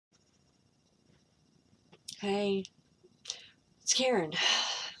Hey, it's Karen.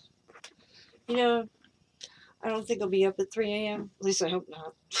 You know, I don't think I'll be up at 3 a.m. At least I hope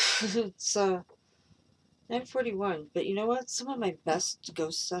not. It's 9:41. But you know what? Some of my best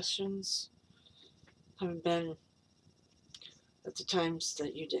ghost sessions haven't been at the times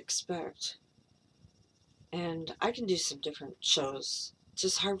that you'd expect. And I can do some different shows. It's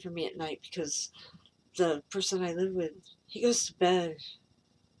just hard for me at night because the person I live with, he goes to bed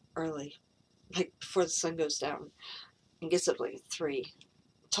early, like before the sun goes down, and gets up like at 3.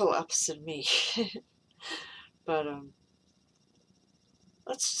 Total opposite of me. But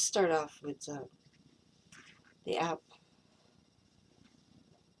let's just start off with the app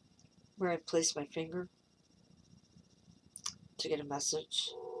where I place my finger to get a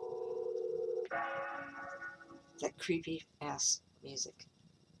message. That creepy ass music.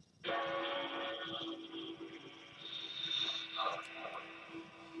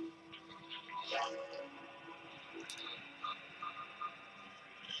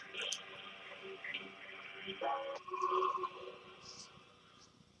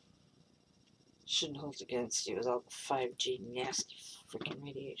 Shouldn't hold against you with all the 5G nasty freaking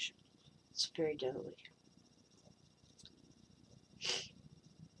radiation. It's very deadly.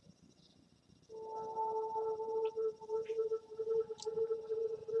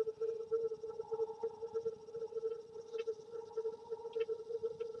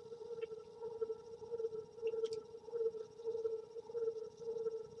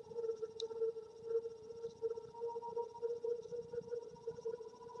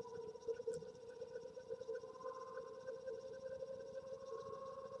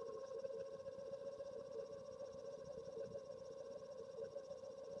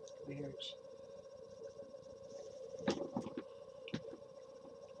 Weird.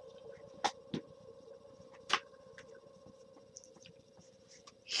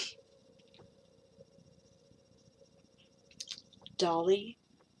 Dolly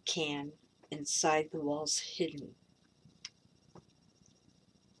can inside the walls hidden.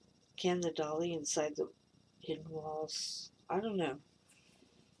 Can the dolly inside the hidden walls? I don't know.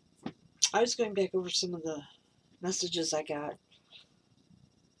 I was going back over some of the messages I got.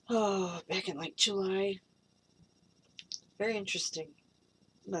 Oh, back in like July. Very interesting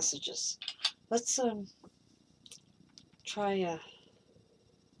messages. Let's try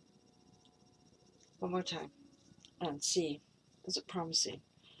one more time and see. Is it promising?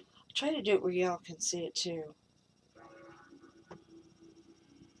 Try to do it where y'all can see it too.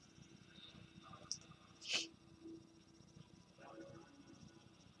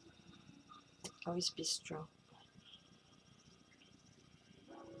 Always be strong.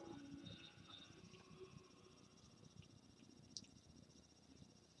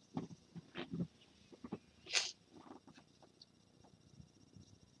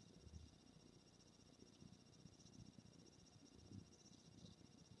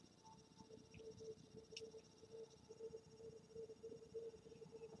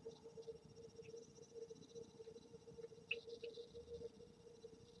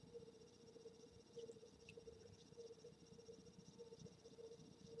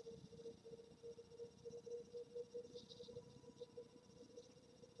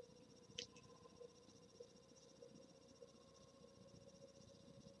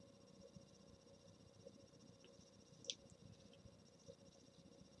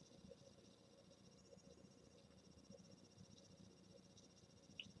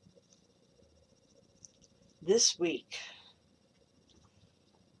 This week,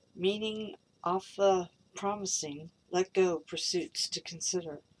 meaning off promising, let go pursuits to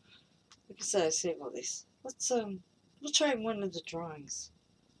consider. Like I said, I save all these. We'll try one of the drawings.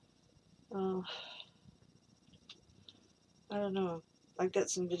 I don't know. I've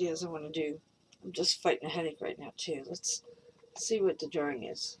got some videos I want to do. I'm just fighting a headache right now too. Let's see what the drawing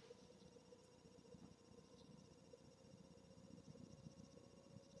is.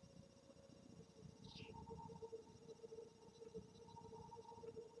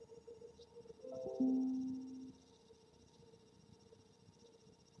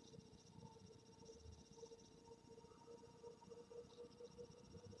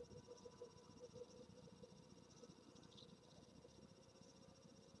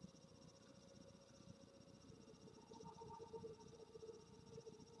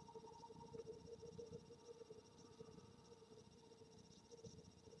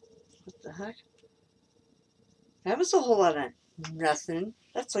 What the heck? That was a whole lot of nothing.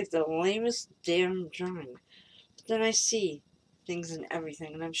 That's like the lamest damn drawing. But then I see things and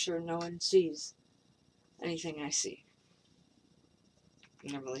everything, and I'm sure no one sees anything I see.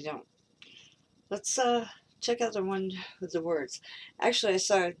 I normally don't. Let's check out the one with the words. Actually, I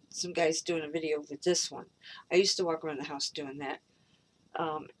saw some guys doing a video with this one. I used to walk around the house doing that.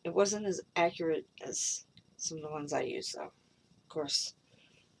 It wasn't as accurate as some of the ones I use, though. Of course.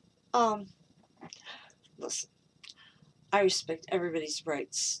 Um, Listen, I respect everybody's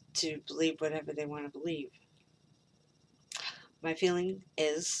rights to believe whatever they want to believe. My feeling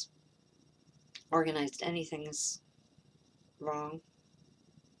is organized anything is wrong.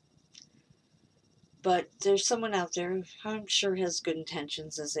 But there's someone out there who I'm sure has good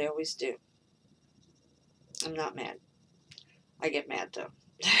intentions, as they always do. I'm not mad. I get mad, though.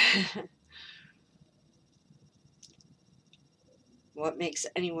 What makes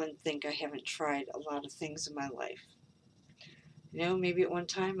anyone think I haven't tried a lot of things in my life? You know, maybe at one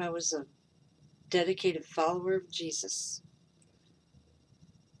time I was a dedicated follower of Jesus.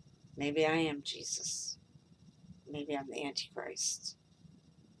 Maybe I am Jesus. Maybe I'm the Antichrist.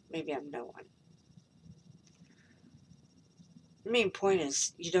 Maybe I'm no one. The main point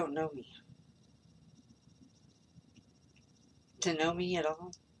is, you don't know me. To know me at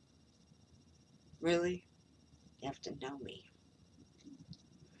all? Really? You have to know me.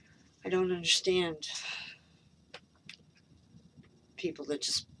 I don't understand people that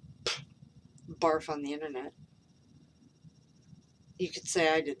just barf on the internet. You could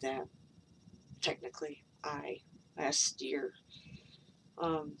say I did that. Technically, last year.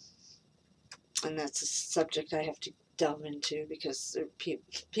 And that's a subject I have to delve into because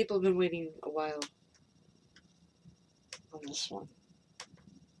people have been waiting a while on this one.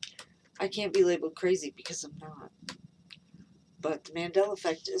 I can't be labeled crazy because I'm not. But the Mandela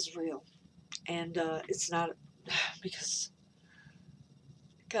effect is real. And it's not because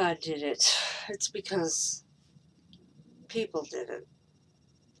God did it. It's because people did it.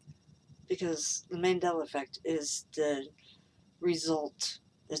 Because the Mandela effect is the result.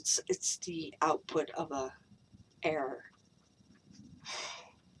 It's the output of a error.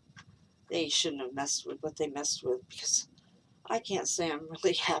 They shouldn't have messed with what they messed with, because I can't say I'm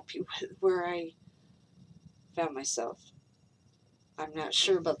really happy with where I found myself. I'm not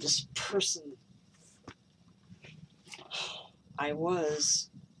sure about this person I was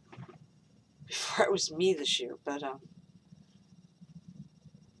before I was me this year, but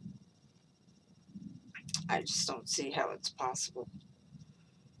I just don't see how it's possible.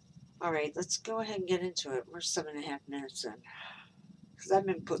 Alright, let's go ahead and get into it. We're 7.5 minutes in, because I've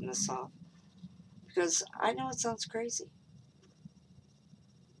been putting this off, because I know it sounds crazy.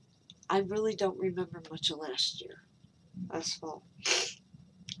 I really don't remember much of last fall.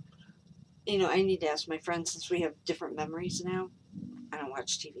 You know, I need to ask my friends, since we have different memories now. I don't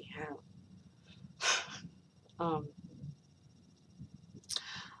watch TV.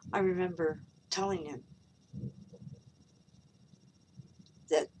 I remember telling him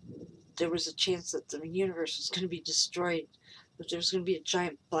that there was a chance that the universe was going to be destroyed, that there was going to be a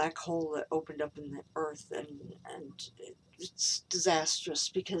giant black hole that opened up in the earth, and it's disastrous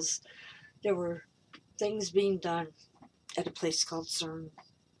because there were things being done at a place called CERN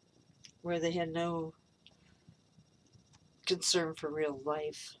where they had no concern for real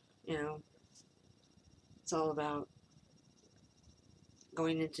life. You know, it's all about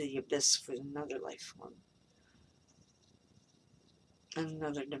going into the abyss for another life form,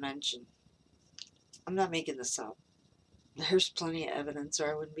 another dimension. I'm not making this up. There's plenty of evidence,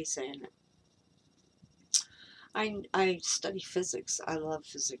 or I wouldn't be saying it. I study physics. I love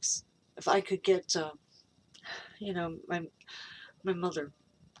physics. If I could get, you know, my mother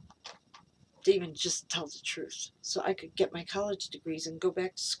to even just tell the truth, so I could get my college degrees and go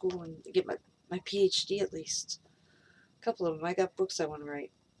back to school and get my PhD at least. A couple of them. I got books I want to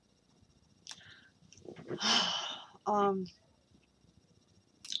write.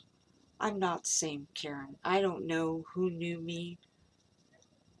 I'm not the same Karen. I don't know who knew me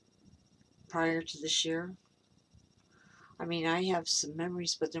prior to this year. I mean, I have some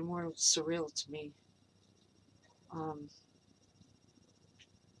memories, but they're more surreal to me.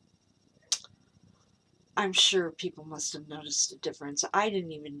 I'm sure people must have noticed a difference. I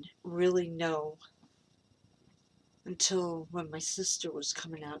didn't even really know until when my sister was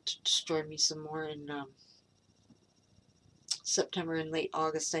coming out to destroy me some more in September and late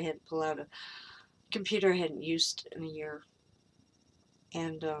August. I had to pull out a computer I hadn't used in a year,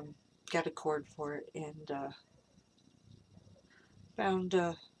 and got a cord for it, and found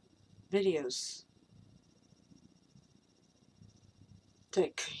videos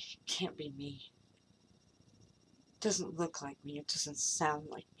that can't be me. It doesn't look like me. It doesn't sound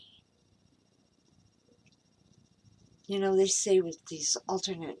like me. You know, they say with these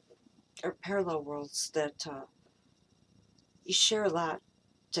alternate or parallel worlds that you share a lot,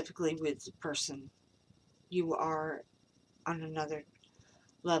 typically with the person you are on another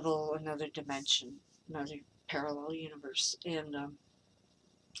level, another dimension, another parallel universe. And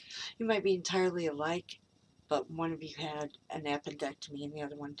you might be entirely alike, but one of you had an appendectomy and the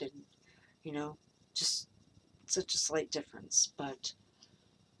other one didn't. You know, just such a slight difference. But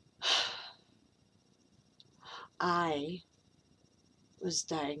I was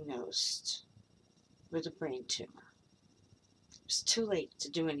diagnosed with a brain tumor. It was too late to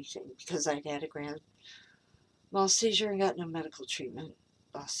do anything because I'd had a grand mal seizure and got no medical treatment.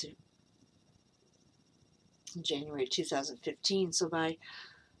 Lawsuit in January 2015. So by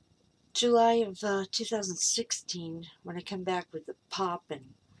July of 2016, when I come back with the pop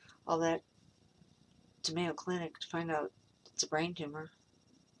and all that to Mayo Clinic to find out it's a brain tumor,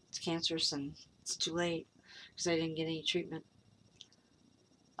 it's cancerous, and it's too late because I didn't get any treatment.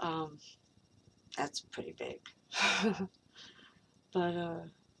 That's pretty big. But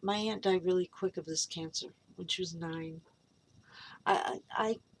my aunt died really quick of this cancer when she was 9.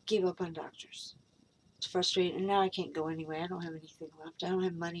 I gave up on doctors. It's frustrating, and now I can't go anywhere. I don't have anything left. I don't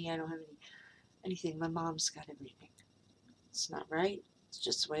have money. I don't have anything. My mom's got everything. It's not right. It's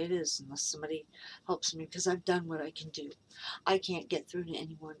just the way it is, unless somebody helps me, because I've done what I can do. I can't get through to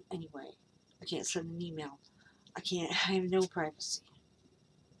anyone anyway. I can't send an email. I have no privacy.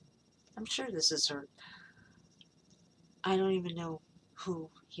 I'm sure this is her. I don't even know who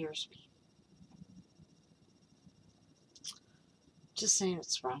hears me. Just saying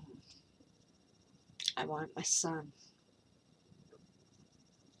it's wrong. I want my son.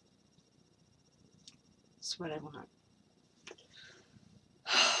 That's what I want.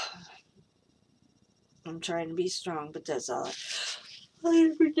 I'm trying to be strong, but that's all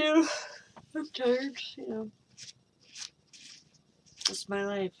I ever do. I'm tired, you know. That's my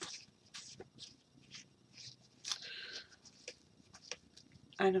life.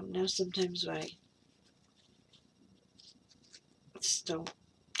 I don't know sometimes why I just don't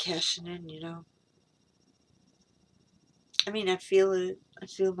cash it in, you know. I mean, I feel it. I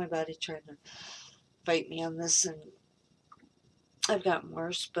feel my body trying to fight me on this, and I've gotten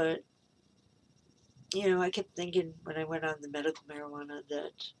worse, but, you know, I kept thinking when I went on the medical marijuana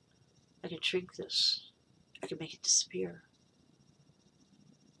that I could shrink this. I could make it disappear.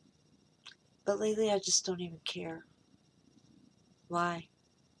 But lately I just don't even care. Why?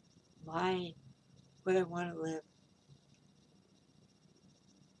 Why would I want to live?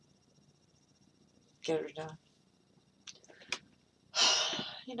 Get her done.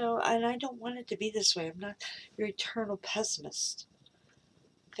 You know, and I don't want it to be this way. I'm not your eternal pessimist.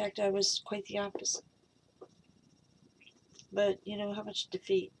 In fact, I was quite the opposite. But, you know, how much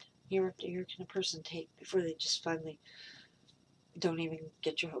defeat year after year can a person take before they just finally don't even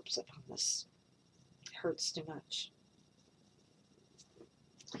get your hopes up on this? It hurts too much.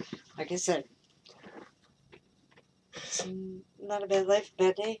 Like I said, it's not a bad life,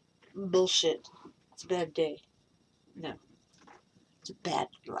 bad day. Bullshit. It's a bad day. No. It's a bad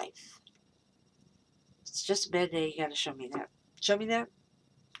life. It's just a bad day. You gotta show me that. Show me that,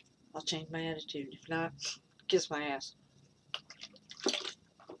 I'll change my attitude. If not, kiss my ass.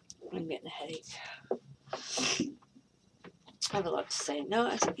 I'm getting a headache. I have a lot to say.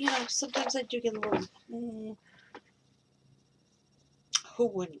 No, you know, sometimes I do get a little. Who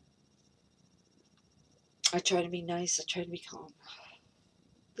wouldn't? I try to be nice. I try to be calm.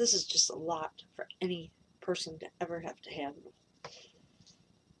 This is just a lot for any person to ever have to handle.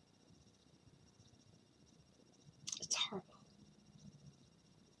 It's horrible.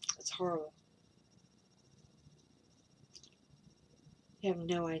 It's horrible. You have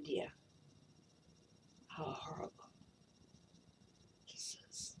no idea how horrible this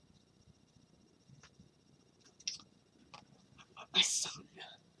is. I want my son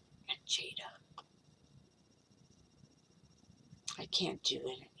and Jada. I can't do it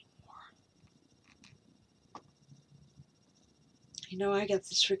anymore. You know, I got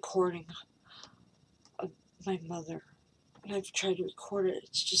this recording of my mother, and I've tried to record it.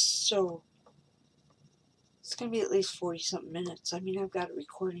 It's just so. It's going to be at least 40-something minutes. I mean, I've got a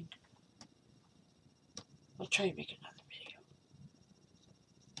recording. I'll try to make another video.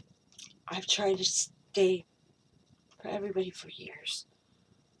 I've tried to stay for everybody for years.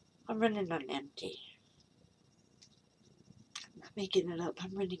 I'm running on empty. I'm not making it up.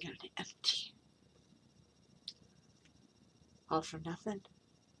 I'm running on empty. All for nothing.